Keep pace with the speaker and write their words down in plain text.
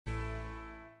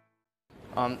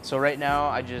So right now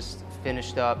I just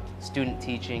finished up student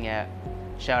teaching at,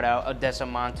 shout out Odessa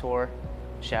Montour,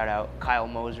 shout out Kyle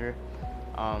Moser.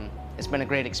 It's been a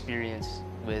great experience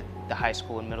with the high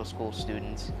school and middle school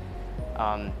students.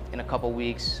 In a couple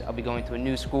weeks I'll be going to a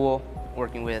new school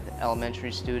working with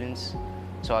elementary students,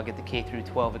 so I'll get the K through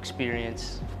 12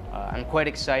 experience. I'm quite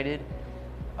excited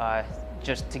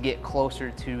just to get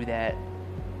closer to that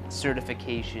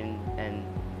certification and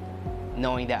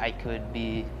knowing that I could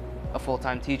be a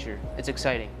full-time teacher. It's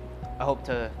exciting. I hope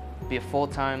to be a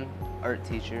full-time art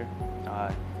teacher,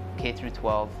 K through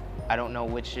 12. I don't know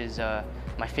which is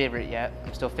my favorite yet.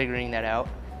 I'm still figuring that out.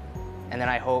 And then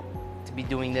I hope to be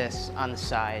doing this on the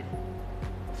side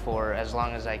for as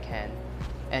long as I can.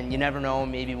 And you never know,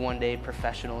 maybe one day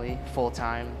professionally,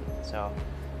 full-time. So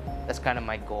that's kind of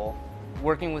my goal.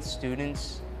 Working with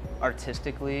students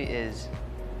artistically is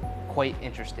quite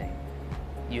interesting.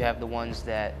 You have the ones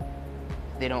that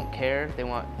they don't care, they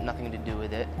want nothing to do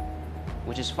with it,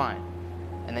 which is fine.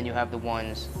 And then you have the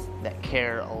ones that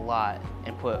care a lot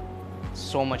and put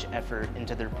so much effort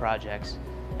into their projects.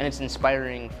 And it's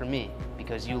inspiring for me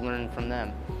because you learn from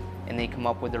them and they come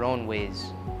up with their own ways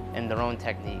and their own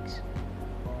techniques.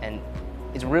 And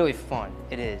it's really fun,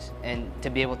 it is. And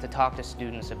to be able to talk to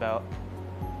students about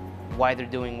why they're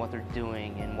doing what they're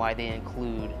doing and why they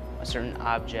include a certain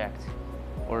object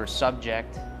or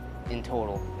subject in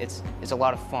total. It's a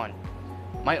lot of fun.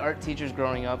 My art teachers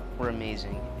growing up were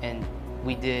amazing, and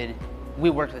we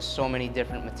worked with so many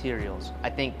different materials. I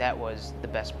think that was the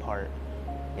best part.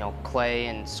 You know, clay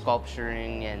and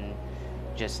sculpturing and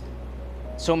just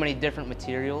so many different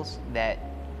materials that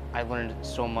I learned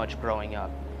so much growing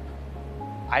up.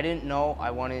 I didn't know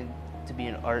I wanted to be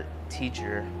an art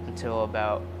teacher until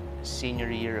about senior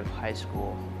year of high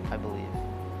school, I believe.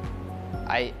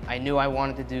 I knew I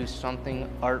wanted to do something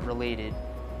art related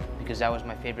because that was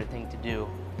my favorite thing to do,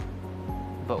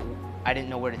 but I didn't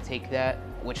know where to take that,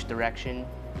 which direction.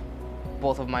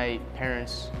 Both of my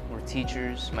parents were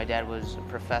teachers. My dad was a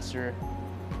professor,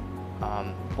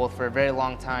 both for a very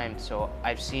long time, so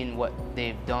I've seen what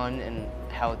they've done and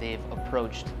how they've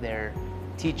approached their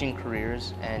teaching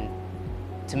careers, and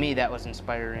to me that was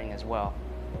inspiring as well.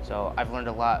 So I've learned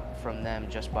a lot from them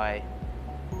just by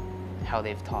how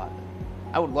they've taught.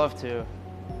 I would love to,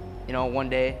 you know, one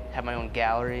day have my own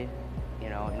gallery, you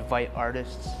know, invite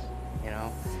artists, you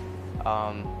know,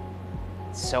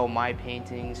 sell my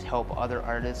paintings, help other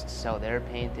artists sell their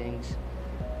paintings,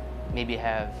 maybe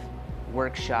have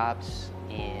workshops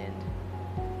and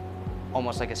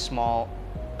almost like a small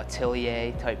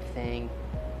atelier type thing,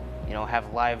 you know,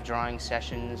 have live drawing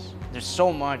sessions. There's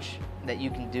so much that you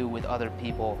can do with other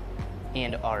people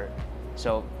and art.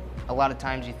 So a lot of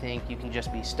times you think you can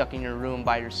just be stuck in your room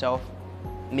by yourself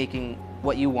making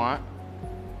what you want,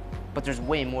 but there's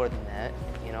way more than that.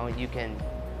 You know, you can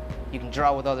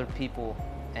draw with other people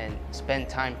and spend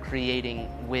time creating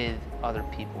with other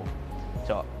people.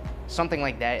 So something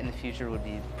like that in the future would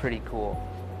be pretty cool.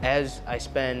 As I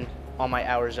spend all my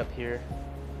hours up here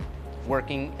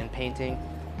working and painting,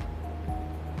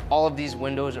 all of these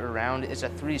windows around is a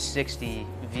 360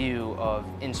 view of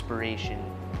inspiration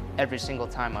every single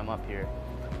time I'm up here.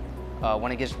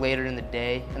 When it gets later in the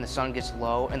day and the sun gets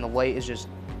low and the light is just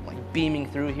like beaming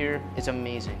through here, it's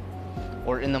amazing.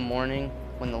 Or in the morning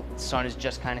when the sun is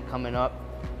just kind of coming up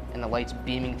and the light's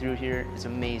beaming through here, it's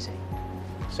amazing.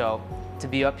 So to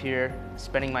be up here,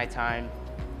 spending my time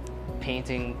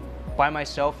painting by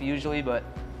myself usually, but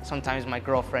sometimes my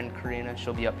girlfriend Karina,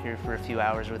 she'll be up here for a few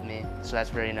hours with me, so that's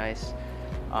very nice.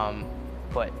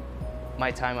 But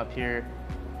my time up here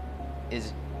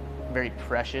is very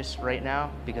precious right now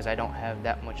because I don't have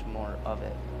that much more of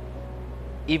it.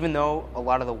 Even though a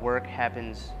lot of the work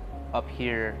happens up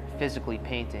here physically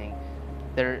painting,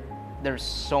 there's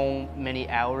so many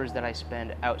hours that I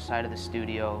spend outside of the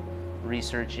studio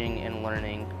researching and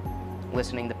learning,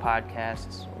 listening to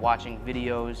podcasts, watching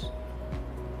videos,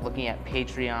 looking at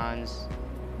Patreons,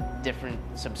 different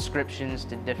subscriptions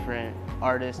to different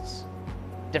artists,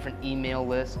 different email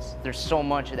lists. There's so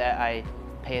much that I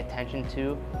pay attention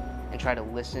to and try to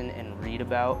listen and read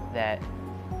about that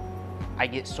I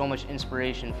get so much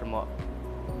inspiration from what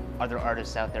other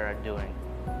artists out there are doing.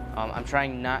 I'm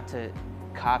trying not to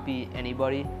copy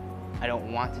anybody. I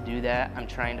don't want to do that. I'm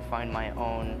trying to find my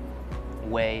own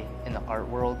way in the art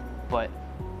world, but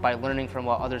by learning from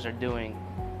what others are doing,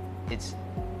 it's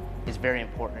very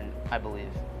important, I believe.